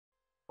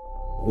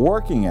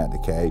Working at the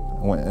Cape,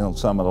 on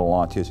some of the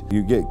launches,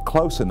 you get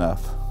close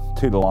enough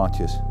to the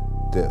launches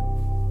that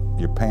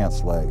your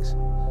pants legs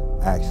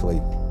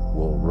actually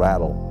will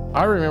rattle.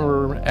 I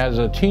remember as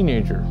a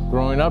teenager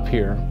growing up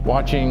here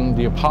watching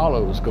the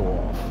Apollos go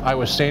off. I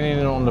was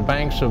standing on the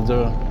banks of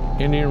the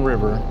Indian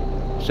River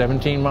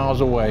 17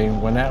 miles away.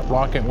 When that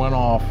rocket went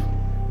off,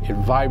 it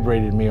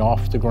vibrated me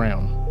off the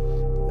ground.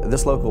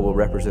 This local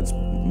represents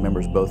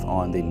members both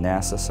on the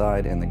NASA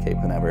side and the Cape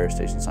Canaveral Air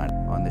Station side.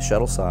 On the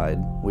shuttle side,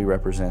 we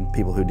represent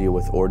people who deal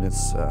with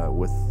ordnance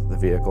with the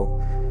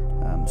vehicle,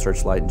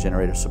 searchlight and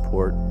generator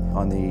support.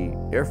 On the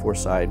Air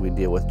Force side, we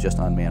deal with just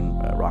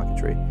unmanned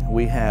rocketry.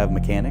 We have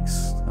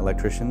mechanics,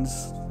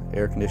 electricians,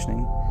 air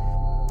conditioning,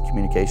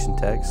 communication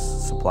techs,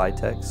 supply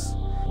techs.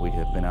 We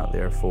have been out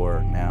there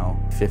for now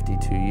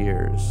 52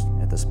 years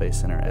at the Space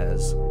Center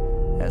as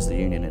the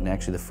union, and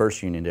actually the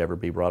first union to ever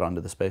be brought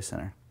onto the Space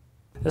Center.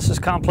 This is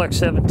Complex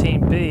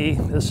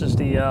 17B. This is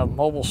the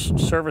mobile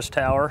service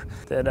tower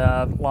that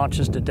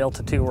launches the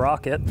Delta II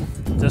rocket.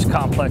 This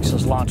complex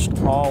has launched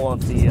all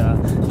of the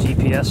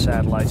GPS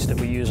satellites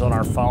that we use on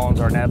our phones,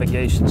 our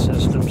navigation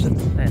systems,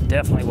 and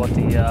definitely what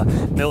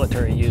the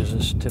military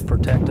uses to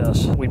protect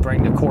us. We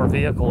bring the core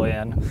vehicle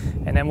in,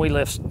 and then we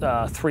lift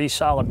 3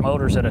 solid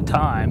motors at a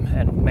time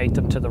and mate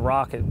them to the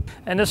rocket.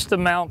 And this is the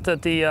mount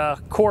that the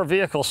core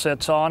vehicle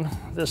sits on.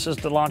 This is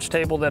the launch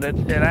table that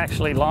it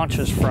actually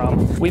launches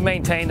from. We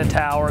maintain the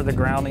tower, the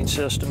grounding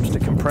systems, the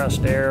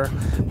compressed air.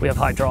 We have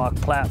hydraulic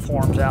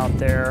platforms out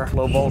there,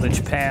 low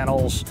voltage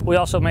panels. We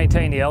also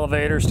maintain the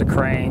elevators, the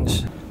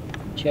cranes.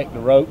 Check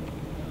the rope,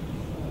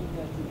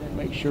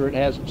 make sure it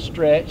hasn't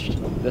stretched.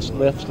 This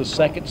lifts the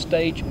second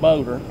stage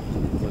motor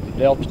with the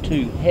Delta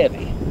II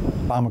Heavy.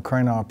 I'm a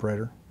crane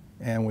operator,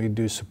 and we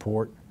do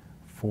support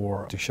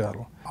for the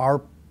shuttle.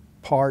 Our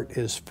part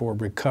is for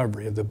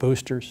recovery of the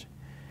boosters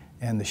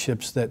and the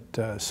ships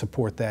that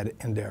support that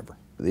endeavor.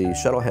 The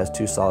shuttle has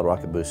 2 solid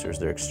rocket boosters.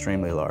 They're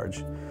extremely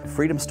large.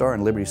 Freedom Star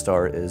and Liberty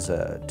Star is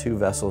 2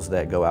 vessels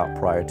that go out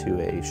prior to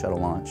a shuttle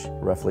launch,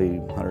 roughly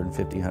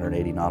 150,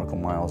 180 nautical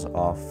miles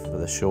off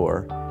the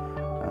shore,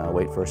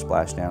 wait for a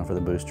splashdown for the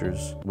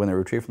boosters. When they're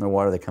retrieved from the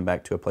water, they come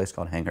back to a place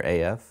called Hangar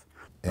AF.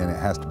 And it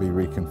has to be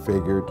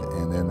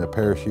reconfigured, and then the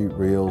parachute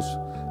reels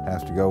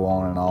have to go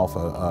on and off.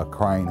 A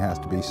crane has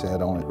to be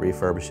set on it.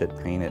 Refurbish it,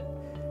 paint it,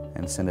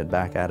 and send it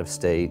back out of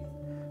state,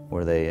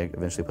 where they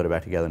eventually put it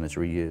back together and it's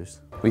reused.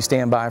 We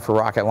stand by for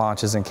rocket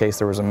launches in case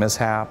there was a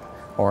mishap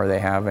or they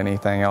have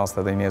anything else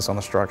that they need us on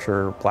the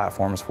structure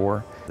platforms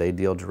for. They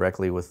deal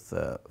directly with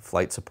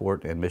flight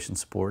support and mission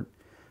support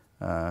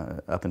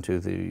up into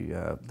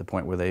the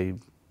point where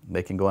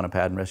they can go on a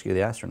pad and rescue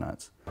the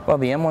astronauts. Well,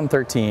 the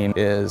M113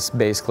 is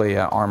basically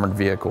an armored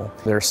vehicle.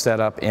 They're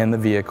set up in the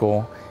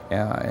vehicle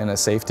in a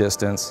safe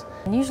distance.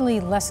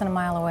 Usually less than a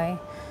mile away.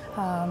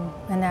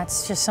 And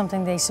that's just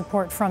something they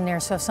support from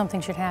there, so if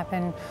something should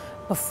happen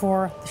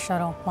before the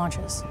shuttle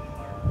launches,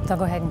 they'll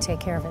go ahead and take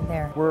care of it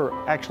there. We're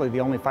actually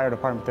the only fire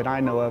department that I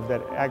know of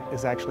that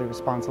is actually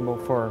responsible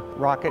for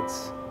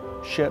rockets,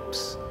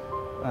 ships,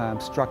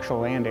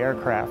 structural and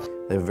aircraft.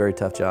 They have a very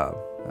tough job.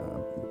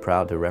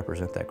 Proud to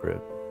represent that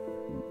group.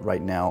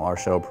 Right now, our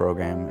shuttle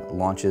program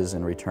launches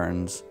and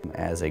returns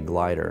as a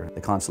glider.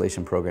 The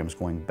Constellation program is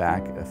going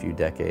back a few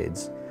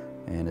decades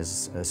and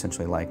is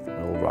essentially like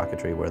old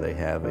rocketry where they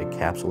have a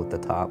capsule at the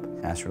top.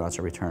 Astronauts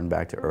are returned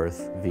back to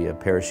Earth via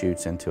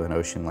parachutes into an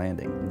ocean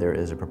landing. There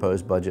is a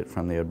proposed budget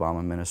from the Obama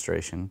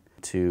administration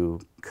to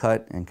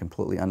cut and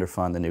completely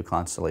underfund the new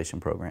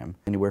Constellation program.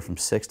 Anywhere from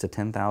 6,000 to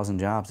 10,000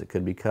 jobs that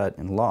could be cut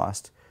and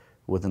lost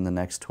within the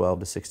next 12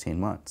 to 16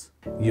 months.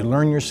 You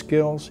learn your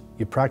skills,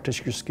 you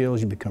practice your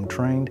skills, you become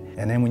trained,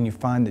 and then when you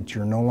find that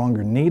you're no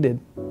longer needed,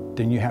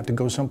 then you have to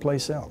go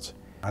someplace else.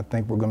 I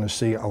think we're going to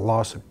see a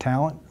loss of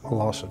talent, a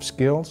loss of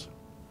skills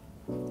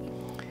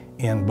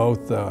in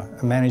both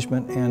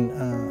management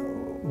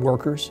and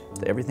workers.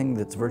 Everything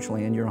that's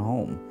virtually in your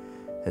home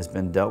has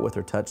been dealt with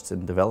or touched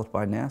and developed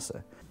by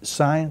NASA.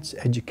 Science,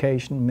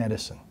 education,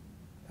 medicine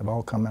have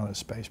all come out of the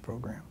space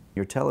program.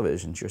 Your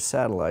televisions, your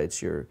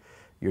satellites, your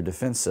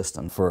defense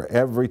system. For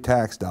every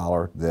tax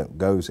dollar that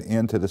goes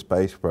into the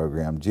space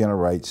program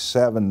generates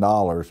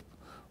 $7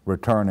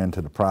 return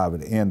into the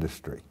private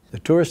industry. The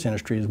tourist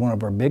industry is one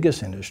of our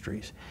biggest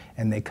industries,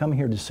 and they come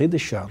here to see the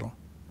shuttle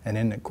and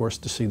then, of course,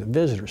 to see the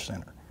visitor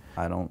center.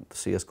 I don't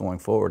see us going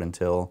forward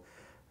until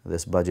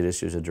this budget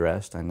issue is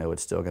addressed. I know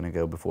it's still going to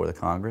go before the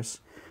Congress,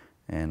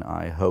 and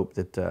I hope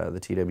that the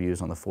TWU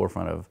is on the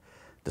forefront of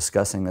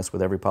discussing this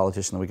with every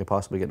politician that we could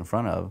possibly get in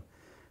front of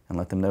and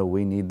let them know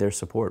we need their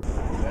support.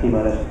 7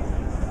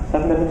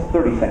 minutes,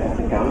 30 seconds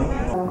to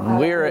count.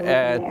 We're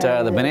at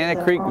the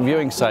Banana Creek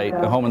viewing site,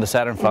 the home of the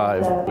Saturn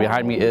V.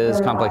 Behind me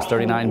is Complex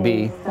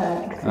 39B.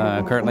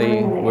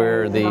 Currently,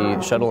 where the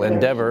shuttle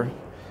Endeavour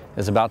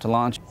is about to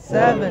launch.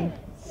 7,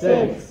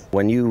 6.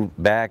 When you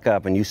back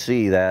up and you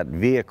see that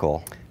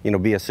vehicle,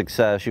 be a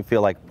success, you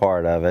feel like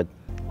part of it.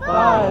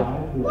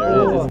 5. There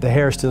it is. The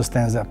hair still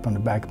stands up on the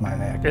back of my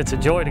neck. It's a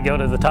joy to go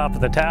to the top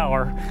of the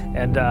tower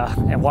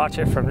and watch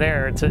it from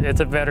there. It's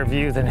a better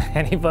view than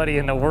anybody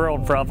in the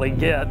world probably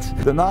gets.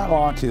 The night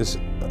launches,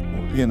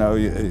 you know,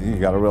 you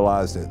got to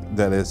realize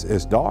that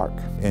it's dark,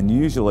 and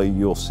usually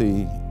you'll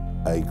see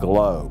a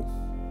glow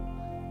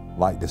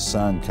like the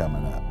sun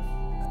coming up.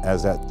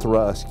 As that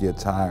thrust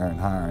gets higher and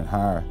higher and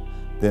higher,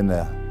 then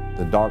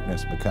the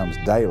darkness becomes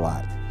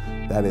daylight.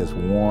 That is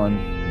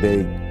one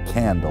big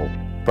candle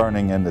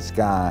burning in the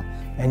sky.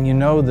 And you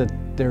know that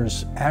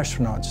there's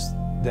astronauts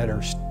that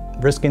are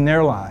risking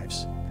their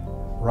lives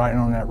riding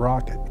on that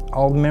rocket.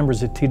 All the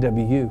members of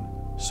TWU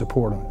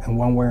support them in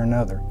one way or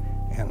another,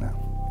 and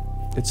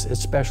it's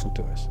special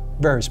to us,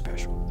 very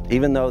special.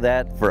 Even though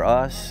that for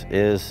us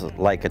is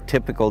like a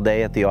typical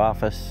day at the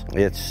office,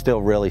 it's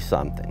still really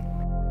something.